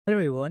Hello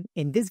everyone,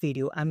 in this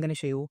video I'm going to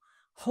show you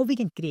how we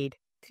can create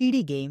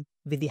 3D game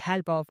with the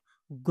help of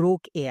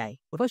Grok AI.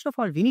 First of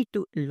all, we need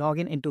to log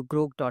in into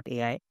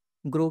grok.ai.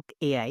 Grok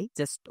AI,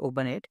 just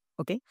open it.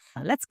 Okay,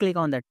 let's click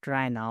on the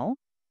try now.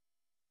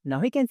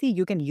 Now you can see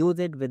you can use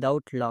it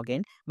without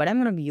login, but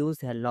I'm going to use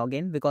the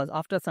login because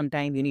after some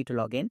time you need to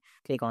log in.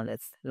 Click on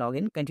this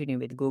login, continue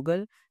with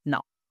Google.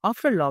 Now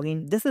after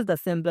login, this is the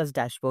simplest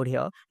dashboard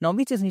here. Now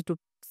we just need to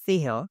say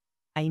here,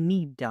 I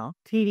need a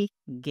 3D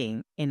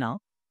game in a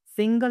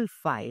single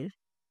file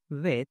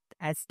with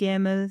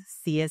HTML,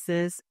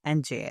 CSS,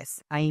 and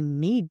JS. I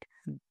need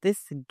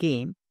this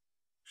game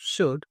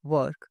should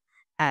work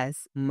as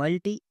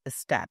multi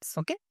steps,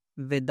 okay,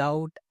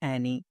 without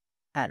any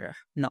error.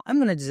 Now I'm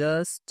gonna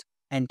just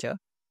enter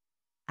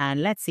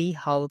and let's see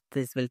how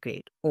this will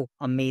create. Oh,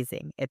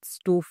 amazing! It's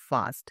too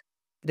fast.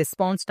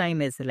 Response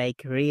time is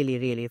like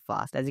really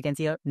fast. As you can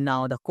see here,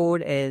 now the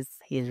code is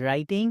he's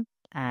writing,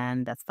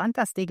 and that's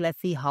fantastic.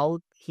 Let's see how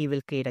he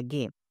will create a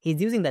game. He's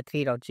using the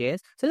 3.js.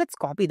 So let's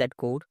copy that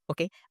code.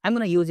 Okay, I'm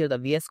gonna use here the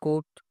VS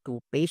Code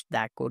to paste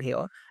that code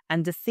here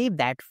and just save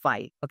that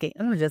file. Okay,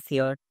 I'm gonna just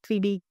here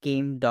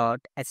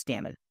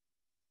 3dgame.html.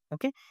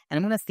 Okay, and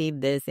I'm gonna save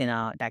this in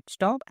a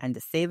desktop and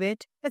just save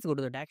it. Let's go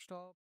to the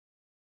desktop.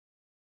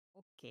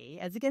 Okay,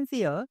 as you can see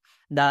here,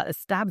 the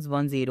stabs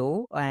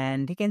 10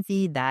 and you can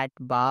see that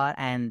bar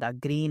and the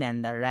green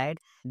and the red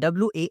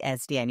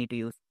WASD I need to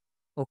use.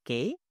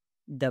 Okay,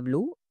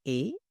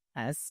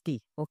 WASD.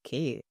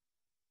 Okay.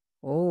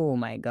 Oh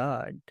my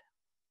God.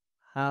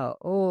 How?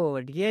 Oh,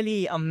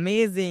 really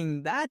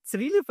amazing. That's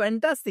really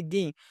fantastic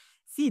game.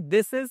 See,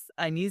 this is,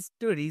 I need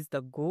to reach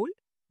the goal.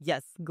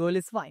 Yes, goal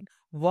is fine.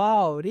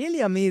 Wow,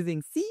 really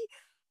amazing. See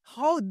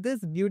how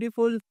this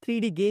beautiful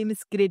 3D game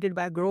is created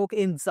by Grok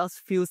in just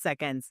few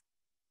seconds.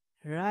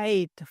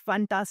 Right,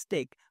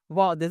 fantastic.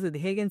 Wow, this is,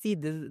 here you can see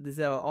this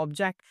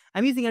object.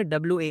 I'm using a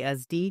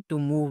WASD to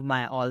move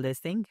my all this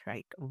thing.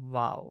 Right.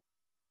 Wow.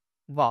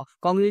 Wow.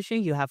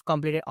 Congratulations, you have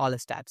completed all the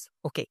steps.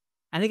 Okay.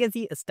 And you can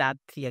see step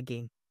 3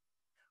 again.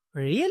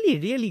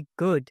 Really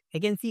good. I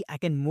can see I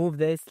can move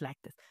this like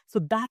this. So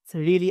that's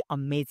really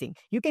amazing.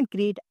 You can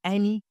create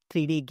any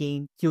 3D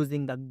game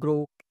using the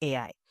Grok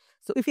AI.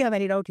 So if you have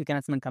any doubt, you can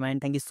ask me in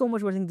comment. Thank you so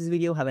much for watching this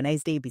video. Have a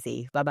nice day. Be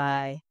safe. Bye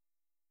bye.